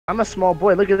I'm a small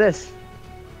boy. Look at this.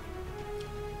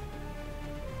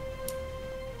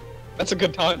 That's a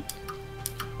good time.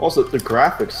 Also, the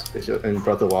graphics in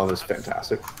Breath of the Wild is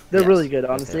fantastic. They're really good,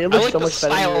 honestly. It I looks like so the much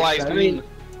better. stylized green.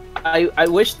 I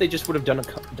wish they just would have done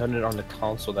it on the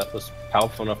console that was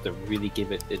powerful enough to really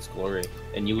give it its glory,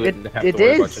 and you wouldn't have to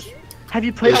worry about just. Have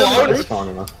you played It's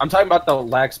it? I'm talking about the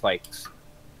lag spikes.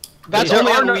 That's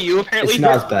only on Wii U, apparently. It's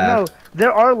not as bad. No,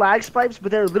 there are lag spikes,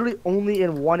 but they're literally only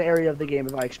in one area of the game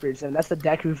if I experience them. That's the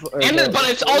Deku. But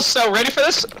it's also, ready for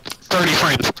this? 30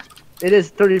 frames. It is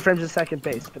 30 frames a second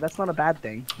base, but that's not a bad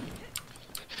thing.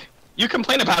 You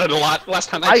complain about it a lot last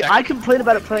time I checked. I complain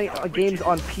about it playing games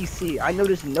on PC. I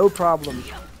noticed no problems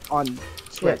on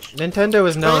Switch. Nintendo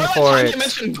is known Remember for that time its you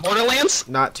mentioned Borderlands?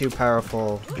 not too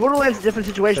powerful. Borderlands is a different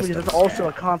situation because it's also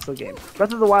a console game.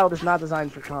 Breath of the Wild is not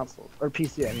designed for console or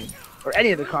PC, I mean, or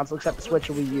any other console except the Switch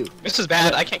or Wii U. This is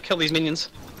bad. I can't kill these minions.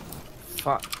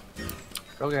 Fuck.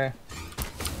 Okay.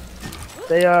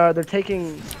 They're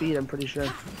taking speed. I'm pretty sure.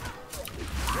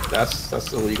 That's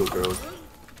illegal, bro.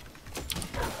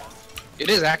 It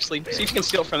is actually. See if you can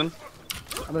steal it from them.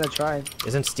 I'm gonna try.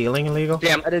 Isn't stealing illegal?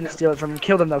 Damn. I didn't steal it from him.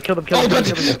 Kill them though. Kill them. Kill Oh, them. but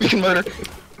Kill them. we can murder.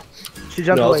 She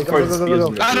jumped No, away. it's Go, part go, of go, the go, go.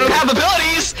 speed, I don't have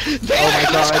abilities! Damn, Oh my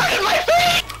that's God. in my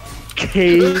face!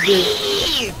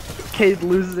 Cade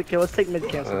loses a kill. Let's take mid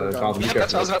camp. Tom, you Yeah,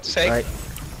 that's what I was about to say. Right.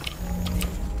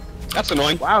 That's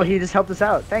annoying. Wow, he just helped us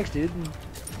out. Thanks, dude.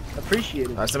 Appreciate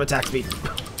it. Some attack speed.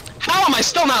 How am I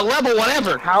still not level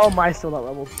whatever? How am I still not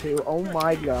level 2? Oh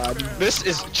my god. This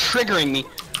is triggering me.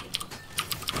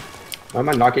 Why am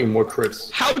I not getting more crits?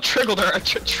 How triggered are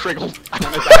triggered? I'm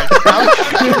gonna die. How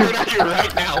triggered are you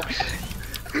right now?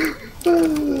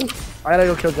 I gotta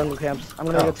go kill jungle camps. I'm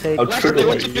gonna go take. Oh, Left, triggered.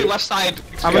 what you do, left side.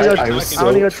 I'm gonna go. I I'm was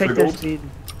gonna go so take their triggered. speed.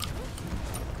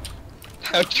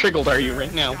 How triggered are you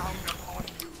right now?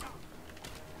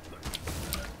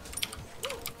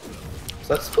 Is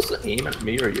that supposed to aim at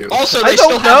me or you? Also, I they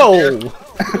still don't know.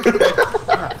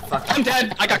 I'm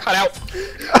dead. I got cut out.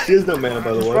 He is no mana,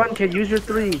 by the Just way. run, kid. Use your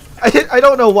 3. I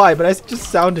don't know why, but I just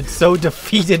sounded so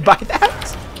defeated by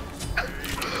that.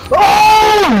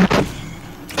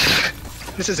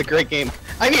 This is a great game.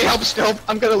 I need help still.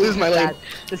 I'm gonna lose my lane. Bad.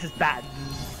 This is bad.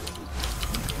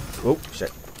 Oh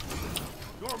shit.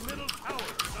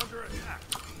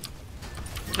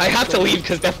 I have to leave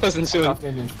because death was ensuing.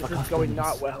 This is going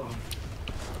not well.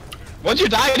 What'd you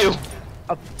die to?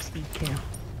 Up speed camp.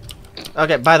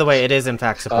 Okay, by the way, it is in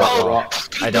fact support. Oh, role.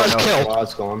 I don't does know. kill.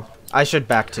 Rod's gone. I should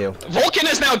back too. Vulcan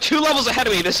is now 2 levels ahead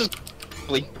of me. This is.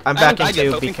 I'm I haven't backing died yet,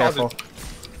 too. though. Be Think careful. positive.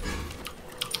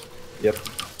 Yep.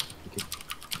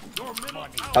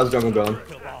 How's jungle going?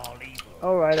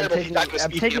 Alright, I'm Terrible taking, feedback with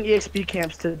I'm speed taking EXP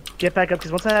camps to get back up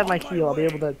because once I have my heal, I'll be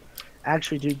able to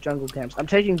actually do jungle camps. I'm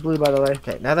taking blue, by the way.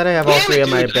 Okay, now that I have all Damn it, 3 of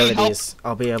my dude, I need abilities,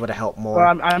 I'll be able to help more.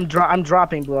 Well, I'm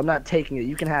dropping blue. I'm not taking it.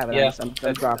 You can have it. Yeah, I'm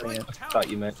dropping it. I thought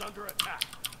you meant.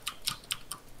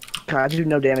 God, I do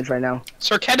no damage right now.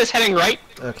 Sir Ket is heading right.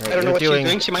 Okay, I don't know you're what doing she's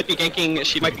doing. She might be ganking.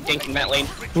 She might be ganking that lane.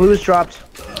 Blue is dropped.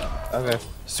 Okay.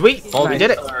 sweet. Oh, we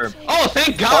did it. Oh,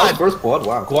 thank Oh, God! first blood,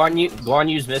 wow. Guan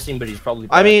Yu's missing, but he's probably.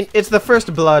 I mean, it's the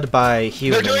first blood by They're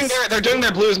humans. doing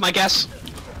their blues. My guess.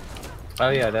 Oh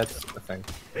yeah, that's the thing.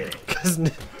 Because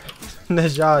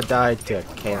Najah died to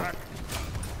camp.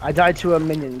 I died to a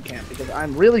minion camp because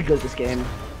I'm really good at this game.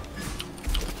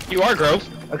 You are Grove.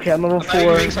 Okay, I'm level I'm not even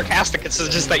 4. being sarcastic. It's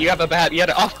just that you have a bad. You had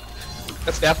a. Oh,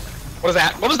 that's death. What is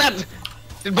that? What was that?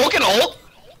 Did Vulcan ult?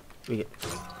 We get,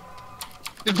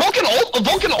 Did Vulcan ult?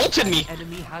 Vulcan ulted me.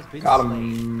 Got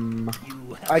him.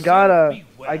 I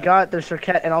got their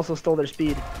circuit and also stole their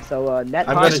speed. So net.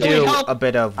 I'm gonna Still do need help. a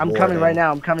bit of. I'm coming warding. right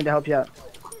now. I'm coming to help you out.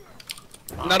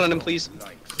 Not on him, please.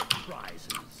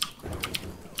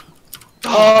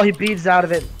 Oh, he beats out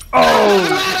of it.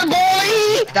 Oh,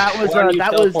 Boy! that was Warren, you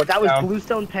that teleport was down.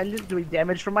 Bluestone Pendant doing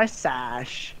damage from my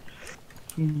sash.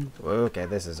 Okay,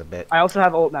 this is a bit. I also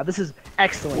have ult now. This is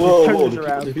excellent. Whoa, Turn whoa. this Do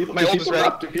around. people, My ult is ready.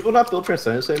 do people not build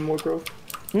Transcendence anymore, bro?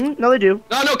 No, they do.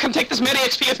 No, come take this mid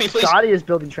XP with me, please. Dottie is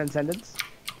building Transcendence.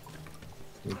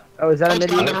 Oh, is that a Oh,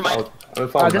 midi? God, never mind. I've been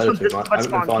following this meta one's- too this much. one's I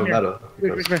haven't been spawn. following Come meta.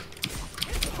 Here, here, here.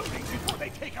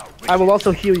 I will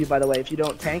also heal you, by the way. If you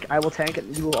don't tank, I will tank it,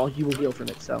 and you will heal from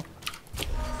it. So,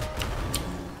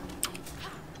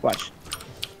 watch.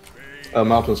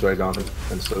 Mountain's ready, Donovan,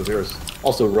 and so is yours.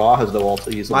 Also, Raw has no ult.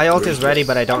 My ult is ready,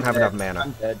 but I don't have enough I'm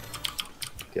mana. dead.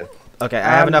 Okay, I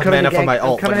have I'm enough coming mana to for gank. my I'm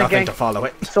ult, but coming to nothing gank. to follow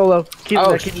it. Solo. Keep him Oh,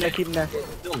 there. Keep him there. Keep him there.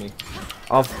 Kill me.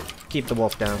 I'll keep the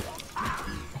wolf down.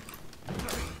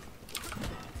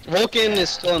 Vulcan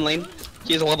is still in lane.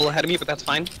 He is a level ahead of me, but that's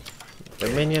fine. The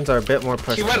minions are a bit more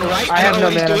pushed. He went right. I I have don't no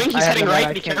know what he's mana. doing. He's I have heading no mana. right.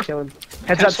 I Be can't careful. kill him.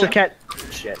 Heads up, Pencil. Circuit.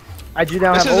 shit. I do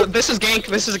now This have is ult. this is gank.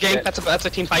 This is a gank. That's a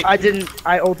team fight.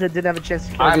 I ulted, didn't have a chance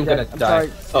to kill I'm you. gonna I'm die.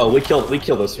 sorry. Oh, we killed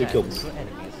this. We killed this.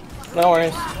 No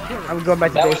worries. I'm going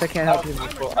back to That base. was I can't help you.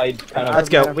 I kind of. Let's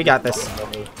go. We got this.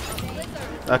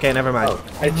 Okay, never mind. Oh,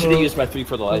 I should have used my 3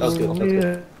 for the life. that was good.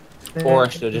 That's good. Or I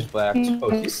should have just blacked. Oh,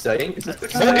 he's staying? Is this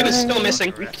It is still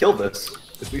missing. We kill this.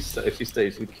 If she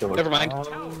stays, we kill her. Never mind.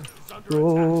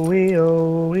 Oh, wait,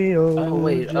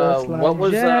 what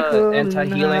was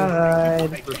anti-healing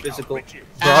for physical?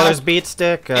 Brawler's beat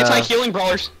stick. Anti-healing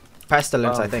brawlers.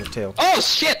 Pestilence, I think too. Oh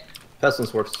shit!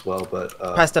 Pestilence works as well, but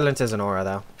Pestilence is an aura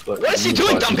though. but What is he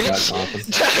doing, dumb utilize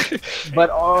bitch? But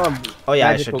Oh yeah,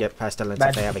 I Magical- should get Pestilence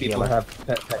if they have a people healer.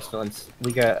 have pestilence.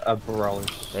 We got a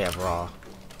brawlers. They have raw.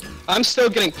 I'm still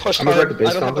getting pushed I'm gonna hard. grab the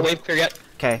base I don't have the combo. wave clear yet.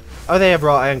 Okay. Oh, they have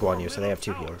raw and Guan Yu, so they have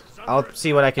 2 healers. I'll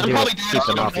see what I can I'm do to probably keep dead.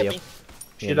 them off of you.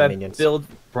 Should Yeah, I minions. build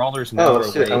brawlers now Oh or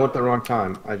shit! wait? I went the wrong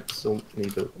time. I still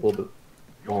need a little bit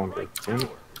longer. Damn it.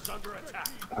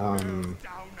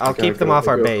 I'll Okay, keep them go, off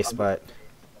our go. base, but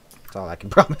that's all I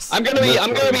can promise. I'm gonna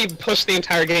be pushed the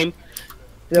entire game.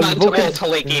 Yeah, Not until Vulcan's till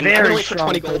late game. I'm gonna very wait for strong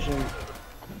 20 gold. pushing.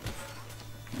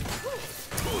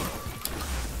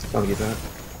 Don't get that.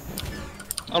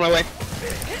 On my way.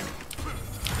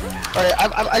 Alright,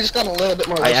 I just got a little bit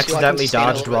more. I life steal. accidentally can stand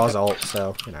a dodged little bit. Raw's ult,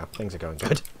 so, you know, things are going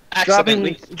good.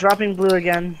 Accidentally. Dropping blue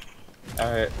again.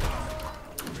 Alright.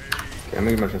 Okay, I'm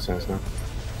making much sense now.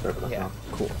 Sorry about that. Yeah.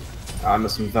 Cool. I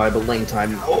missed some valuable lane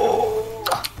time. Oh!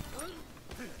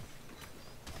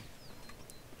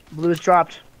 Blue is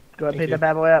dropped. Go ahead, Thank pick you. that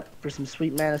bad boy up for some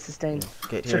sweet mana sustain.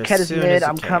 Get Sir here Ket as is soon mid. as you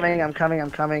I'm can. coming. I'm coming. I'm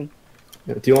coming.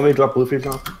 Yeah, do you want me to drop blue for you,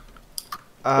 Jonathan?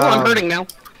 Oh, I'm hurting now.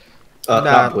 Nah,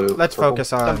 Not blue. let's purple. focus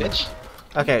Dumb on... bitch.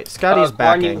 Okay, Scotty's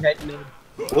backing. What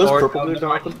is purple blue,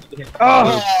 Jonathan?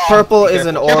 Oh, Purple is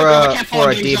an Careful, I aura can't follow for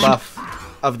a you, debuff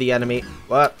of the enemy.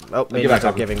 What? Oh, back minions are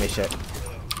up. giving me shit.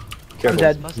 Careful.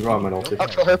 dead. You're wrong, my ulti. I'll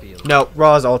kill her. No,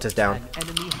 Raw's ult is down.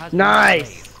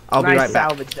 nice. I'll be nice right back.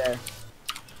 salvage there.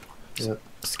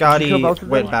 Scotty Did you kill both of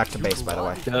went them? back to base, by the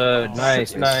way. Good,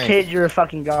 nice, nice. Kid, you're a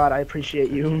fucking god. I appreciate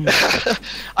you.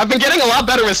 I've been getting a lot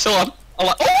better with Scylla. A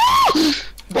lot. Oh!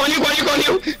 Go on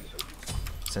you.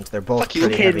 Since they're both Fuck you,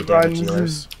 pretty kid heavy damage runs.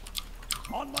 dealers.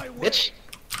 Bitch.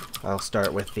 I'll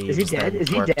start with these, Is he dead? then Is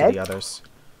he work to dead? the others.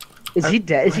 Is he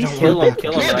dead? Is he Kill him, stupid?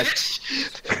 kill Come him, here, Rex.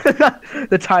 bitch.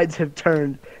 The tides have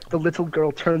turned. The little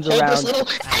girl turns Hold this around. little.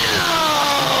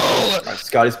 Ow! Alright,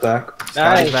 Scotty's back.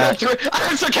 Scotty's Nice. back.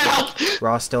 I'm so help.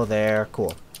 Raw's still there.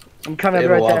 Cool. I'm They coming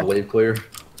have a right lot there. of wave clear.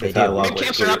 They They've had a do. lot of wave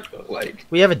Camps are clear, up. but like,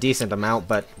 We have a decent amount,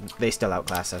 but they still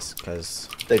outclass us, because...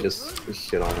 they just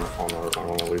shit on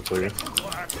our wave clear.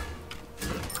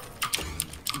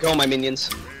 Go, my minions.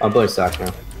 I'm playing Sack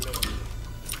now.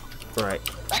 Right.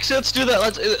 Actually, let's do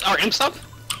that. Our imp stuff.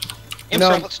 Imp No.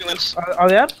 stuff. Let's do imps. Are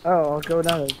they up? Oh, I'll go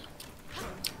down.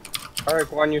 Alright,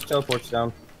 Guan Yu teleports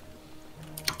down.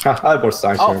 I have more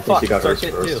science Oh, in fuck, case you got hers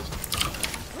circuit first.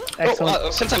 too. Excellent.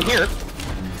 Oh, since I'm here.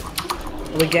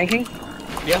 Are we ganking?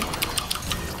 Yeah.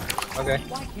 Okay.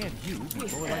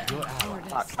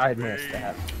 Fuck, I missed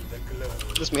that.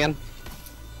 This man.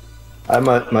 I have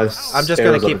my I'm just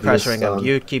gonna keep pressuring him.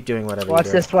 You keep doing whatever Watch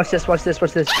you do. this. Watch this. Watch this.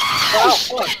 Watch this.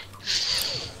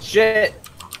 Shit!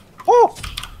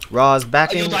 Raw's You'll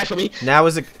backing. die for me. Now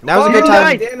is a good Oh,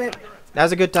 time. Damn it!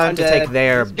 Now's a good time I'm to dead. take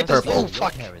their Get this. Oh purple.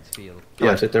 fuck.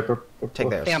 Yeah, take their purple. Take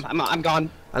theirs. Damn, I'm gone.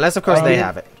 Unless of course Oh, they yeah.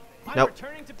 have it. Nope.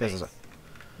 This is a...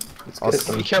 Let's I'll get it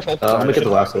Be done. careful. Let me get the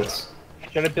last hits.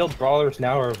 Should I build brawlers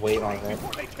now or wait on it?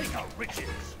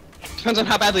 Depends on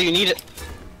how badly you need it.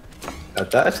 At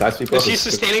that, it's actually Is she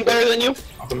sustaining better than you?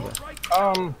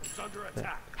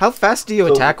 How fast do you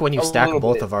So, attack when you a stack little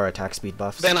both bit. of our attack speed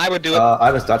buffs? Then I would do it. I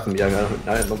haven't started them yet.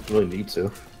 I don't really need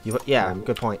to. Yeah,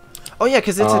 good point. Oh yeah,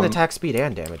 because it's an Um, attack speed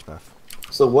and damage buff.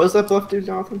 So what does that buff do,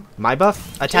 Jonathan? My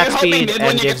buff? Can Attack you help me speed mid when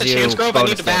and you get gives the you chance, Grove? I need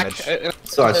bonus to back. damage.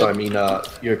 Sorry, I mean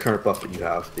your current buff that you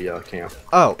have, the camp.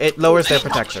 Oh, it lowers their I really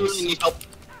protections. need help.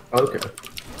 Okay.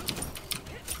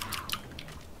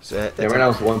 So Yeah, it's right now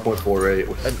it's 1.48,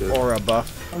 which is an good. aura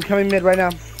buff. I'm coming mid right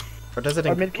now. Or does it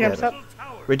Our mid camp's up.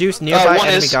 Reduce nearby One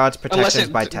enemy is, gods' unless protections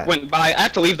it by 10. went by. I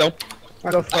have to leave though.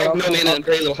 Go for I it. have no mana and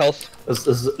very little health. Does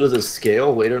it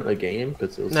scale later in the game?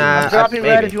 Cause it was Nah. Dropping maybe.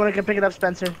 red if you want to pick it up,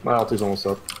 Spencer. my ulti's almost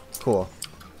up. Cool.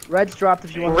 Red's dropped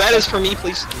if you want. Red is for me,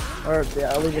 please. Or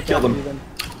yeah, I'll leave it Kill down to them. you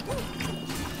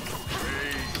then.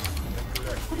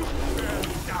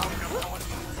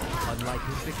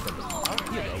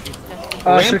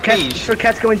 Rampage. Sir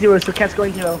Cat's going to. Sir Cat's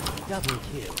going to.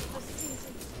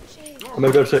 I'm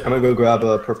gonna go check. I'm gonna go grab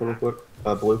purple real quick.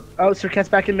 Blue. Oh, Sir Cat's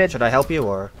back in mid. Should I help you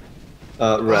or?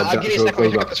 Red. I'll give you a second to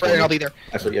pick up this right and I'll be there.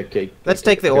 Actually, yeah, okay. Let's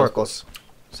take the oracles.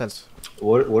 Since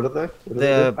What are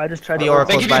they? I just tried the to.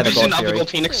 oracles by the Vision gold of the fury. Gold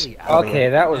Phoenix. Okay,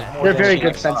 that was. more They're very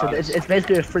than- good, Spencer. It's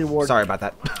basically a free ward. Sorry about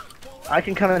that. I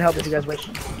can come and help if you guys wish.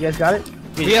 You guys got it?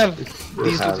 We have We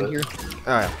these have dudes in it. here.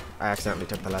 Oh yeah, I accidentally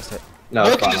took the last hit. No,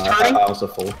 it's Broken fine. is turning. I was a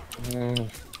full.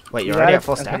 Wait, You you're already got at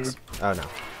full it? Okay. stacks? Oh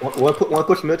no. Want to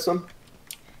push mid some?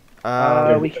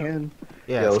 We can.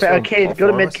 Yeah. let's Okay, all go to four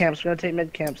of mid us? camps. We're gonna take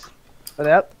mid camps. For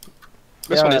that?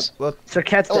 This one is. Well, Sir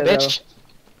Cat's Oh, there, bitch.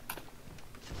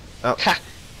 oh, Ha!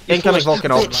 You incoming foolish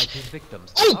Vulcan ult. bitch.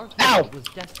 Oh, ow!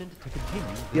 though.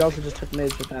 He also just took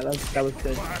mids with that. That was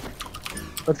good.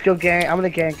 Let's go gank. I'm gonna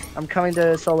gank. I'm coming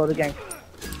to solo to gank.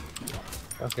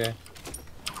 Okay.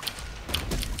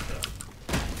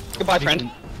 Goodbye, friend.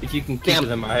 If you can keep Damn.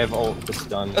 them, I have all this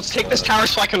done. Let's take this tower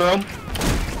so I can roam.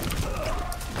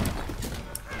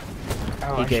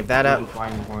 He gave that up.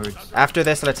 After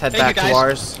this, let's head Thank back you, to guys.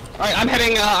 ours. Alright, I'm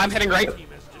heading right.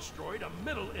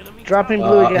 Dropping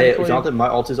blue again Hey, for you. Jonathan, my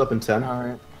ult is up in 10.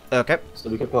 Alright. Okay. So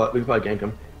we can probably gank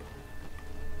him.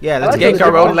 Yeah, I let's like gank how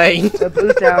our the own lane. The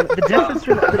blue's down.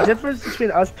 The difference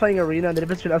between us playing arena and the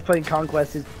difference between us playing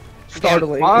conquest is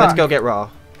startling. Let's go get raw.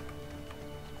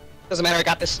 Doesn't matter, I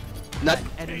got this. Nut.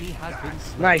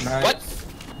 Nice. What?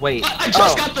 Wait. I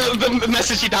just got the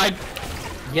message he died.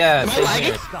 Yeah. Am I same lagging?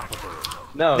 here.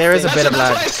 No. There is a same- bit of That's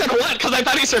lag. why I said what, because I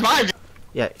thought he survived.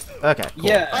 Yeah. Okay. Cool.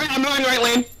 Yeah. Alright, I'm going right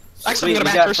lane. Actually, Sweet, I'm we gonna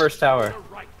back got first. first tower.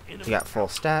 We got full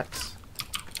stacks.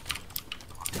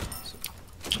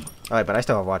 Alright, but I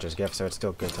still have Watcher's Gift, so it's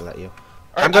still good to let you.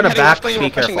 Alright, I'm gonna heading back, left lane, be we're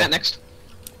pushing careful. that next.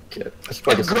 Okay, I should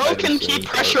probably If get some Gro can items keep soon,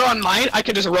 pressure on mine, I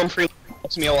can just roam free.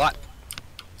 Helps me a lot.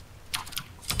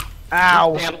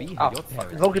 Ow. Damn. Oh,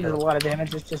 Vulcan does a lot of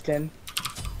damage. It's just in.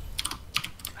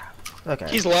 Okay.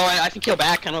 He's low. I think he'll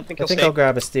back. I don't think I he'll think stay. I'll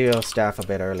grab a steel staff a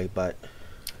bit early, but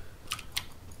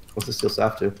What's the steel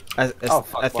staff do? Oh,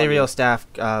 fuck, ethereal Bobby. staff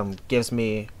gives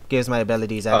my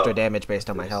abilities extra damage based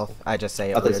on my health. I just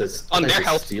say it I thought it weird. said On their said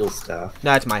health. steel staff.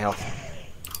 No, it's my health.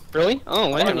 Really?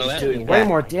 Oh, I didn't know that. Doing way Yeah.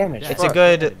 more damage. It's a Fuck.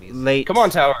 good late. Come on,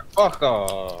 tower. Fuck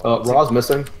off. Raw's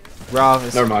missing. Raw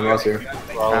is Never mind, Raw's here.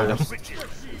 found him.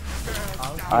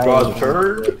 Raw's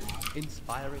returned.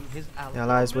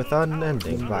 Allies with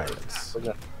unending violence.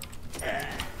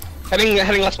 Heading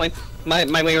left lane. My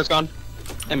laner's gone.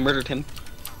 I murdered him.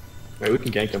 Hey, we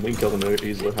can gank him. We can kill them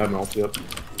easily. I have an ulti up.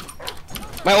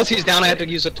 My ulti's down. I had to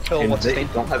use it to kill And what's his they name.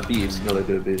 don't have bees. No, they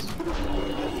do have bees.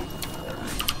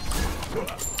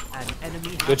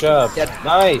 Good job.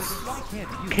 Nice.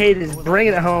 Kate is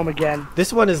bringing it home again.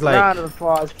 This one is like Round of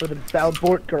applause for the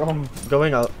Balbort girl.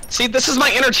 going out. See, this is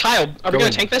my inner child. Are we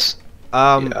gonna tank this? We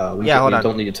hold on.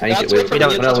 don't need to tank That's it. wait for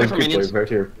minions, We that's don't wait for need minions. right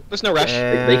here. There's no rush.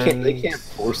 They can't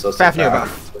force us. Fafnir to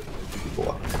buff.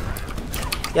 People.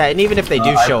 Yeah, and even if they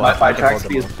do show up, my I can attack hold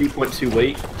speed them. is 3.2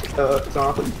 weight.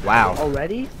 Jonathan. Wow.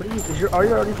 Already? What are you? Are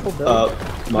you already full build?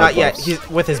 My Not yet. buffs. He's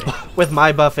with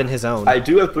my buff and his own. I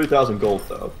do have 3,000 gold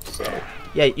though, so.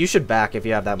 Yeah, you should back if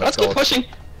you have that much Let's keep gold. pushing.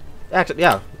 Actually,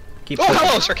 yeah. Keep Oh, pushing.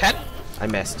 hello, Sir Cat. I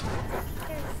missed.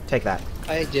 Take that.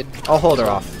 I did. I'll hold her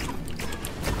off.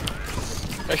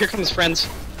 Oh, here comes friends.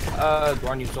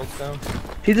 Guan Yu ult's down.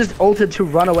 He just ulted to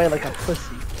run away like a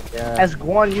pussy. Yeah. As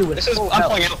Guan Yu with This is. full I'm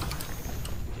health. pulling out.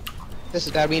 This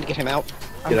is bad. We need to get him out.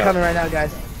 I'm Get out. coming right now,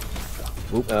 guys.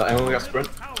 I only got sprint.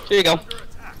 Here you go.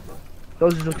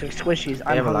 Those look like squishies. They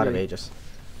I'm have a lot of hungry. Aegis.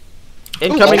 Ooh,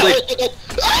 Incoming.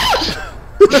 Ah!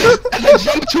 And then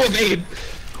jump to evade.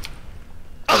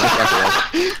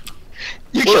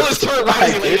 You kill his turret right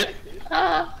as he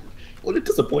landed. What a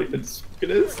disappointment it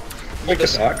is. Hold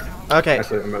this. Back. Okay.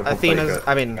 Actually, I'm gonna Athena's. fight,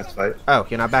 I mean. Let's fight. Oh,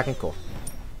 you're not backing? Cool.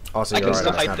 Also, I you're can alright.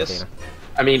 still That's fight not this. Athena.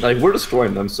 I mean, like we're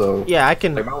destroying them, so. Yeah, I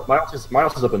can. Like, my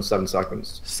ult is up in 7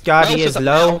 seconds. Scotty Miles is up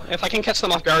low. now. If I can catch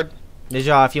them off guard.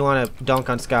 Ninja, if you want to dunk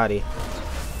on Scotty.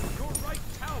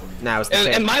 Now it's the And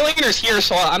pick. my laner's here,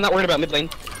 so I'm not worried about mid lane.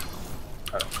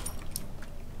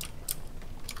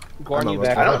 Guan Yu almost-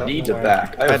 back. I don't need to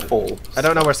back. I have full. I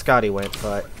don't know where Scotty went,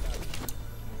 but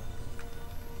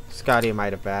Scotty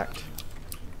might have backed.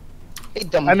 Hey,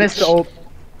 dumb I missed the bitch. ult,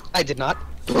 I did not.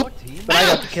 but I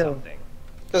got the kill.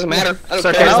 Doesn't matter. I don't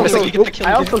Sir care. Cat I is also missing- get the kill.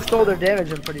 I also stole their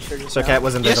damage, I'm pretty sure. just Sir now. Cat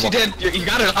was Yes, invisible. you did. You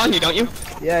got it on you, don't you?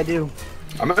 Yeah, I do.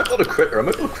 I might be able to crit. I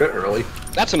might be able to crit early.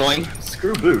 That's annoying.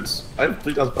 Screw boots. I have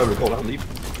 3,500 gold. I don't need.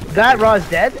 That Raw is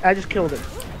dead? I just killed him.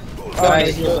 Alright,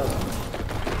 Nice. heal up.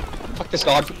 Fuck this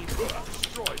dog.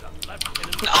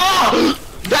 Oh!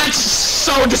 That's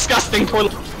so disgusting. Poor.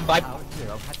 Bye.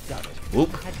 Whoop.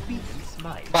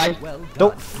 Bye.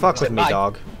 Don't fuck with me, Bye.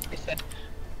 dog. I said.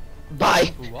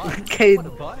 Bye. Cade.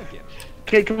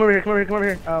 Cade, come over here, come over here, come over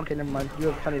here. Oh, okay, never mind. You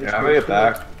have plenty of Yeah, I'm gonna get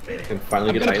back and finally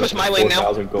I'm get gonna items push my for lane now.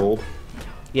 4,000 gold.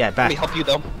 Yeah, Let back. me help you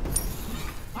though.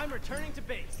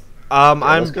 I'm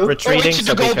let's go. retreating, we should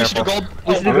so do be gold. We should do careful. gold.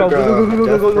 We should do I'm gold. gonna Go, go, go,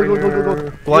 go, go, go, go, grab go, go,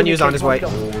 go. Guan Yu's on his way.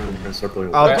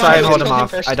 Deathbringer. I'll try and Go, hold go, him go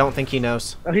off. first. I don't think he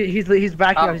knows. Oh, he's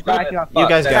backing up. He's backing up. You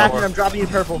guys go. Fafnir, I'm dropping you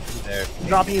purple. There. I'm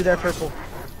dropping you there purple.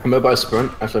 I'm gonna buy a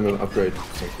sprint. Actually, I'm gonna upgrade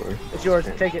Sanctuary. It's yours.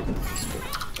 Take it.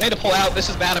 I need to pull out. This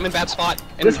is bad. I'm in bad spot.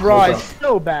 And This raw hold is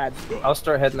so bad. I'll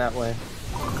start heading that way.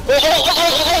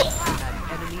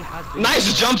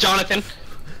 Nice jump, Jonathan.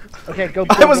 Okay, go.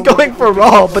 I was going for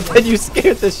Raw, but then you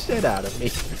scared the shit out of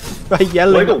me by I'm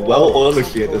yelling. like a well-oiled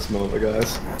machine at this moment,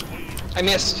 guys. I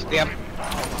missed. Yeah.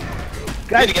 I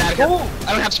Guys, need to get out of here. gold.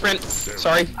 I don't have sprint.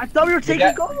 Sorry. I thought we were taking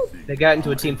got- gold. They got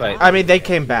into a team fight. I mean, they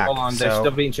came back, Hold on, they're so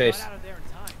still being chased.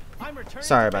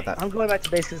 sorry about that. I'm going back to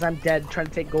base because I'm dead trying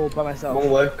to take gold by Come myself.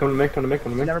 away. Come to me. Come to me.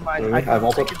 Come to me. Never mind. Come to me. I have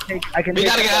also. I can We take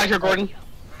gotta get out of here, Gordon.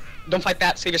 Don't fight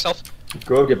that. Save yourself.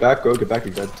 Grow, get back. Grow, get back.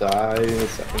 You're gonna die in a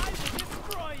second.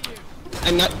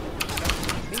 I'm not.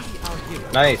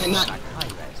 Nice. I'm not.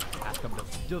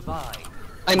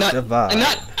 I'm not. Divide. I'm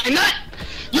not. I'm not.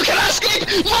 You cannot escape.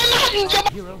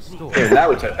 You're not. Hey, now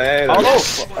we check. Hey,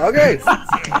 Okay.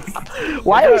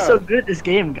 Why are we so good at this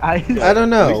game, guys? I don't We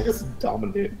know. just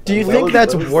dominate. Do you That think was-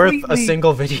 that's that was- worth a completely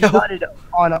single video? Gutted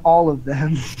on all of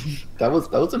them. That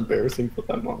was embarrassing for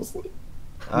them, honestly.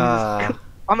 I'm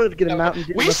gonna get a Mountain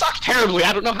Dew. We suck terribly.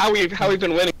 I don't know how we've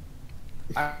been winning.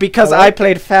 Because Hello? I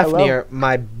played Fafnir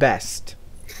my best.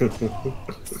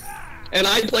 And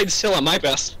I played Scylla my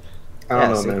best. I don't Yeah,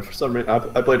 know, see. man. For some reason,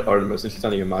 I played Artemis, and she's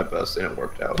not even my best, and it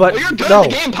worked out. But Well, you're good no, at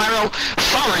the game, Pyro.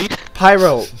 Sorry.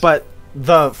 Pyro, but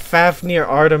the Fafnir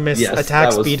Artemis yes, attack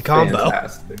that was speed combo.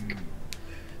 fantastic.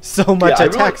 So much Yeah,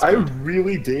 attack I speed.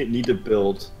 really didn't need to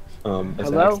build attack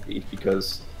Hello? speed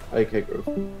because I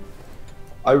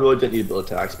really didn't need to build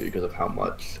attack speed because of how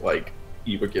much like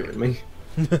you were giving me.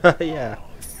 Yeah,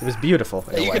 it was beautiful.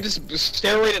 in a You way. could just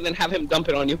steroid it and then have him dump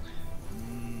it on you.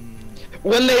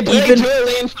 When they blame Even- Dual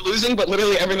Lane for losing, but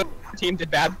literally everyone on the team did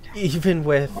bad. Even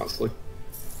with, Honestly,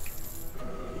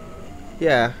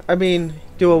 yeah, I mean,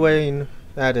 dual lane,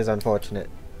 that is unfortunate.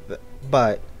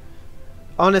 But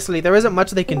honestly, there isn't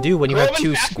much they can do when you have Roman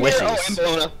two Fafnir, Oh, and squishies.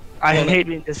 Bologna. I hate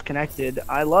being disconnected.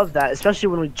 I love that, especially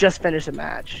when we just finished a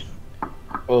match.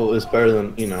 well, it's better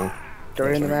than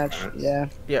During the match, That's right. yeah.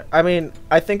 Yeah, I mean,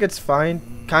 I think it's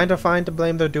fine, kind of fine to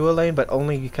blame their dual lane, but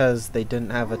only because they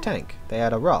didn't have a tank. They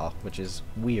had a Raw, which is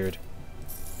weird.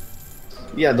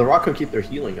 Yeah, the Rock could keep their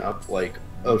healing up. Like,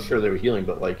 oh sure they were healing,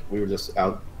 but like we were just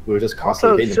Also,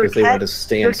 constantly hitting them because they Sir wanted to Cat-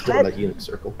 stand Sir still in Cat- that healing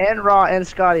circle. And Raw and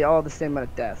Scotty all the same amount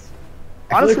of deaths.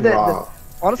 I feel Honestly, like Raw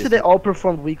honestly, is- they all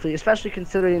performed weakly, especially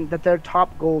considering that their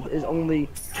top gold is only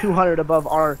 200 above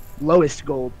our lowest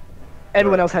gold.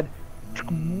 Everyone Right. else had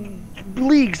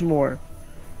leagues more.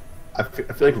 I feel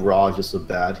like Raw is just a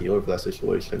bad healer for that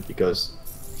situation because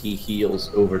he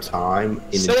heals over time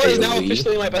in Scylla is now AoE.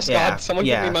 officially my best Yeah, god. Someone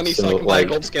yeah. give me money so, So, I can buy a like-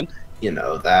 gold skin. You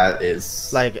know, that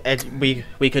is Like,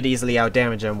 we could easily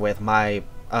outdamage him with my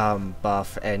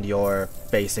buff and your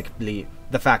basically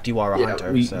the fact you are a yeah,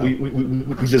 hunter. we, So.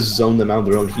 we just zone them out of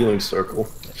their own healing circle.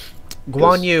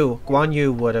 Guan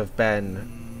Yu would have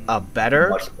been a better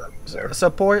Much better.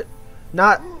 support.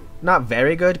 Not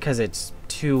very good because it's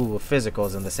two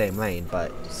physicals in the same lane,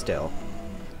 but still.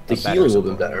 The a better healing would have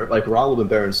been support. better. Like Raw would have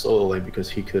been better in solo lane because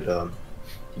he could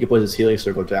put his healing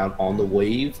circle down on the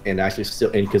wave and actually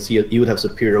still and because he would have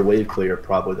superior wave clear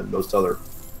probably than most other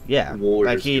Yeah, warriors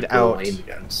like he'd could go out lane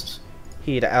against.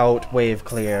 wave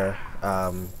clear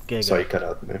Giga. Sorry, cut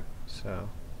out there. So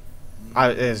I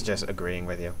is just agreeing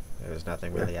with you. There's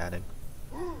nothing really adding.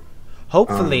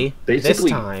 Hopefully, this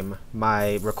basically- time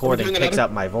my recording doing picks another?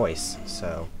 up my voice.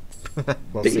 So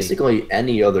we'll see. Basically,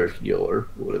 any other healer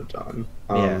would have done.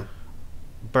 Yeah.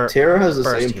 Tara has the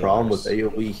burst same problem with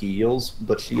healers. AoE heals,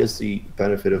 but she has the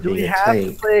benefit of Do we being a have to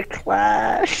tank. play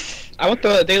Clash? I want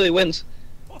the daily wins.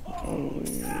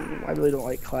 I really don't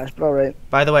like Clash, but alright.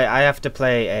 By the way, I have to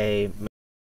play a